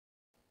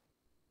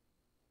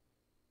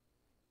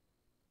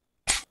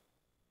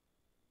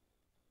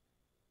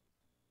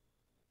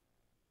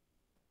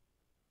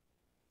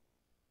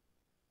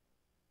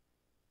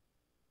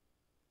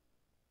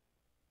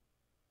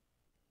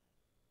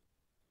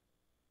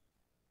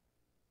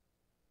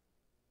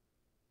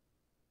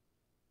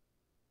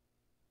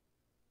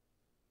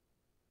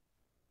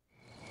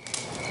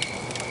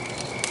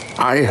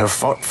I have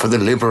fought for the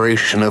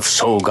liberation of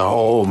Solga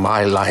all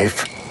my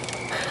life.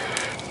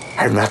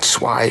 And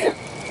that's why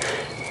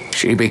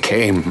she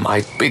became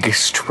my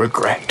biggest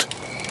regret.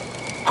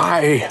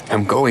 I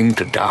am going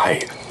to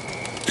die.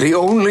 The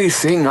only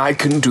thing I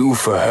can do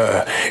for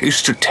her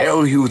is to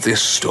tell you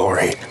this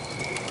story.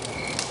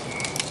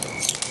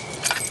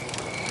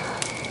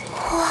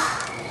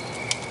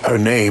 Her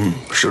name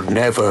should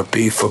never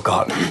be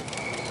forgotten.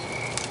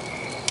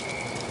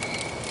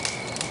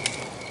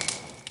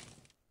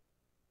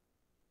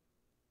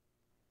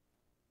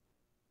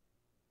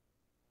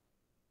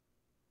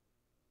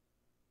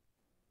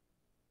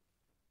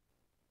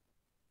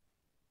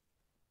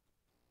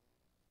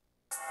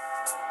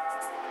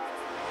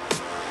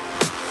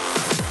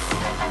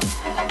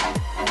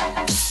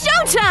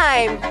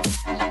 Showtime!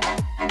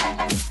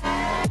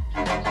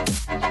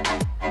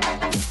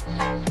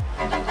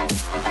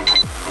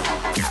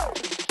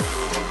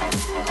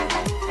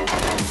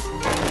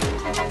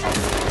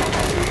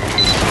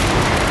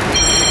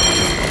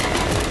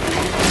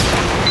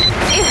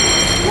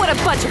 What a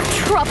bunch of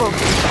trouble!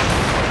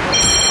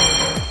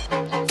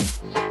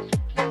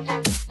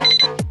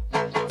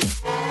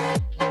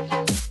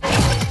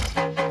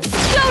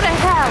 Go to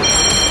hell!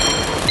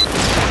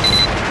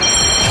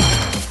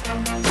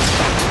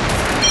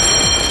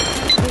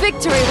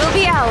 Victory will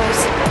be ours.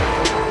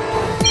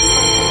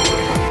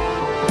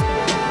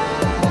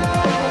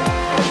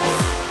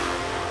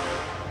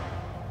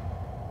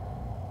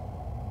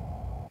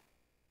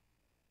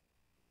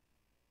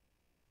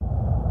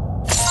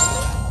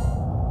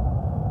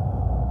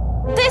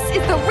 This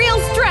is the real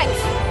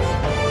strength!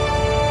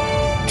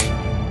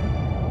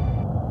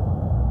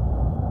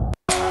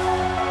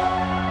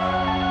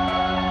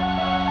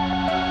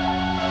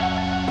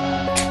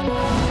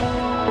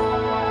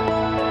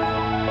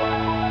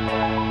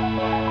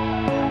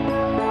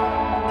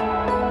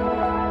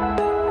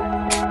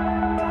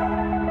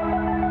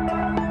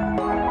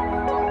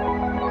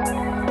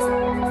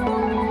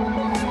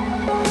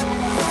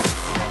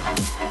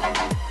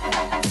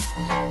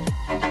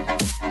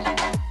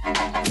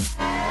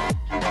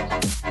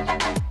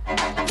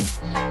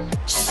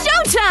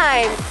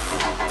 Showtime!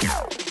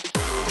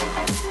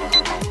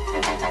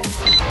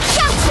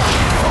 Gotcha!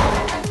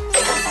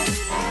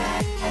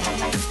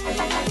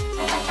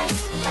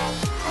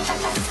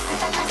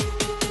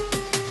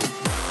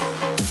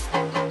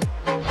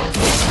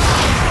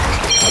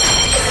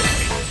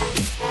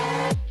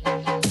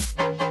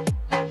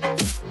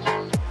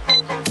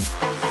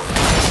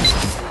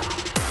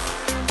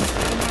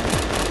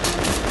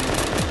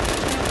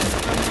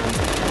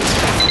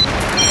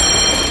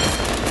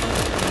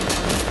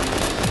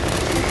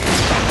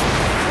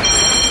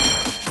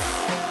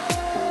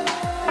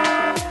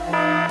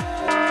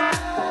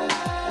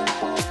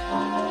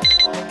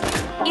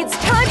 It's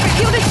time for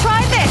you to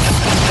try this!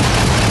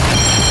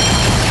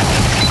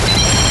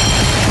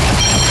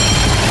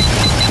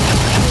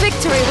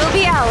 Victory will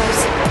be ours.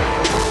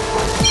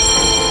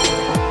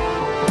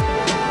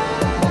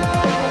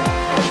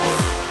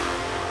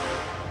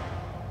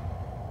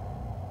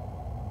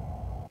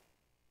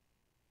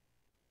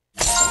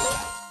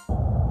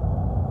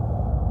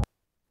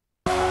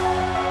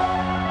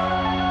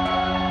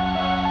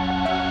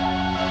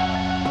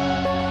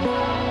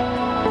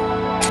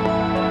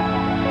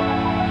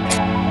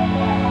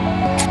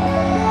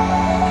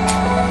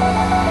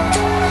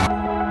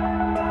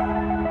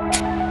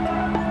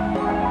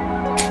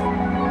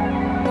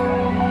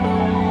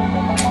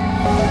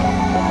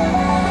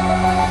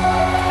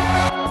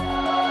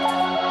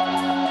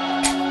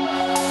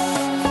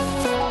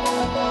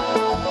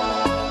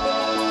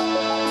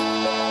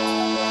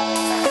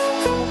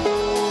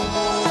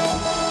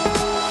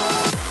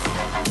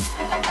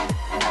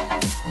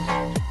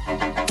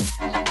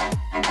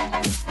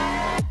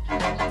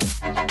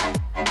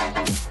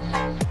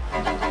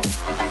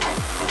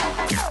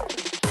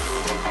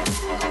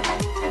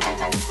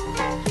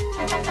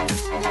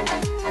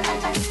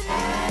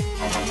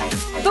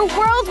 The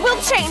world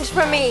will change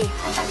for me!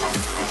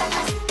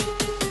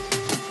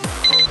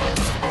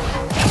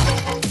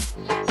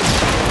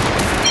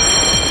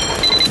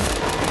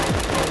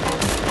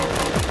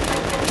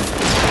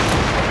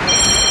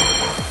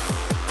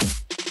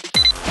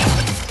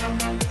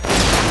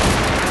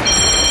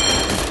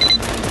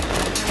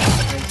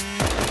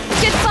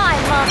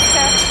 Goodbye,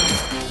 monster!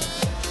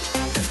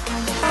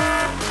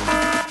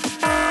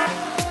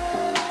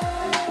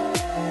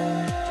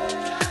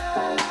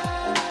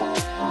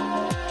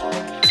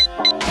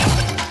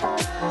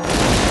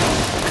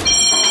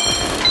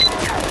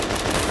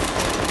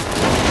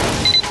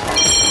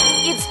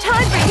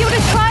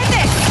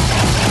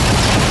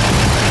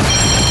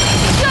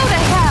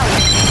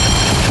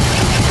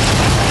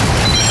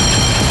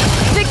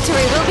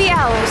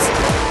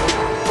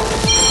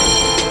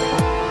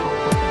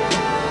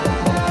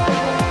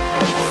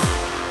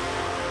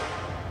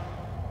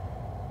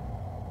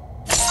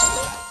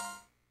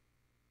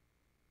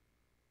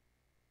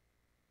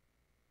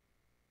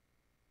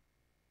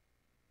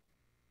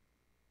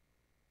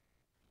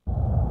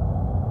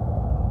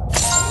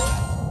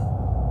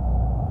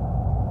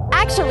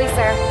 Actually,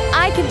 sir,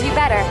 I can do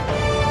better.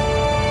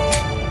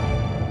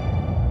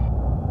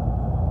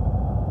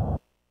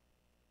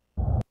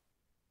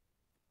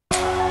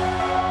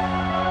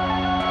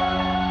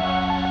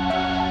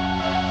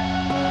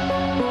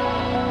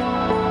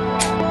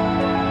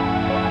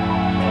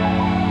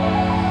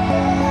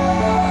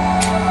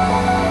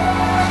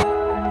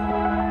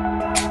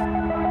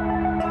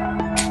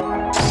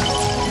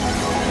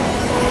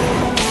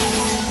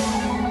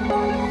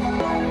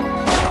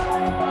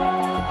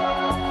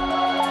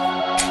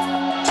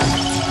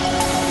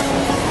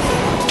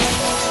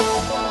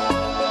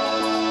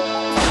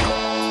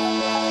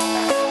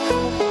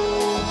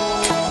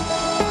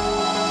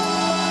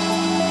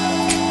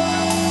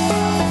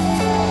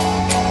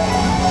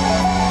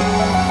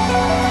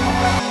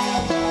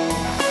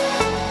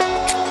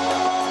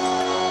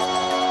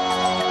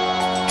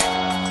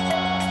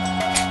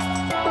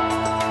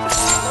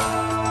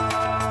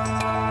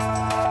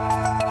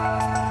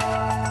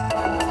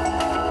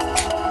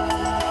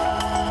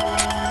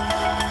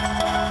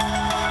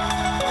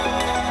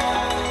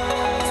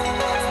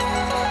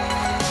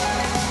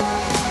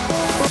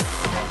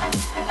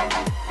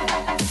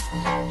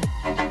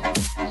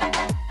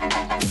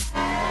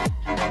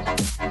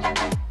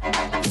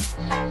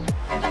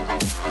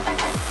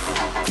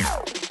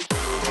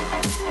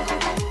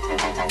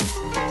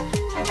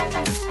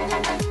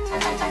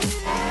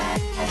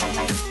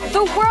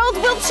 The world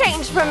will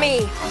change for me!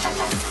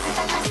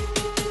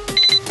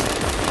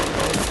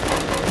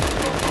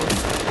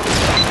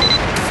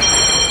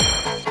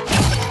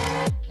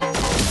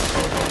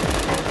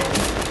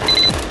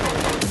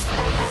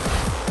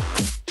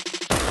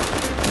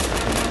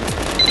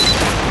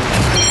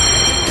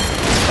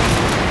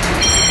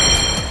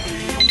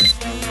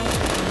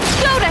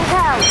 Go to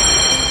hell!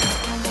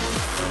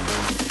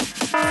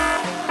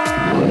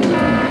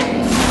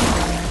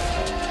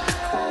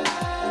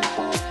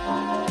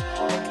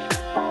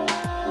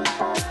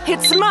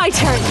 It's my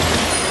turn!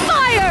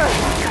 Fire!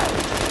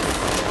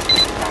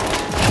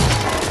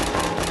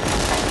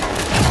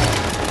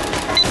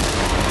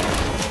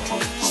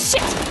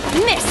 Shit!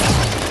 Missed!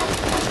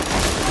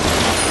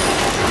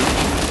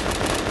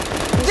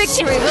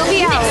 Victory will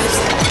be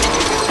ours!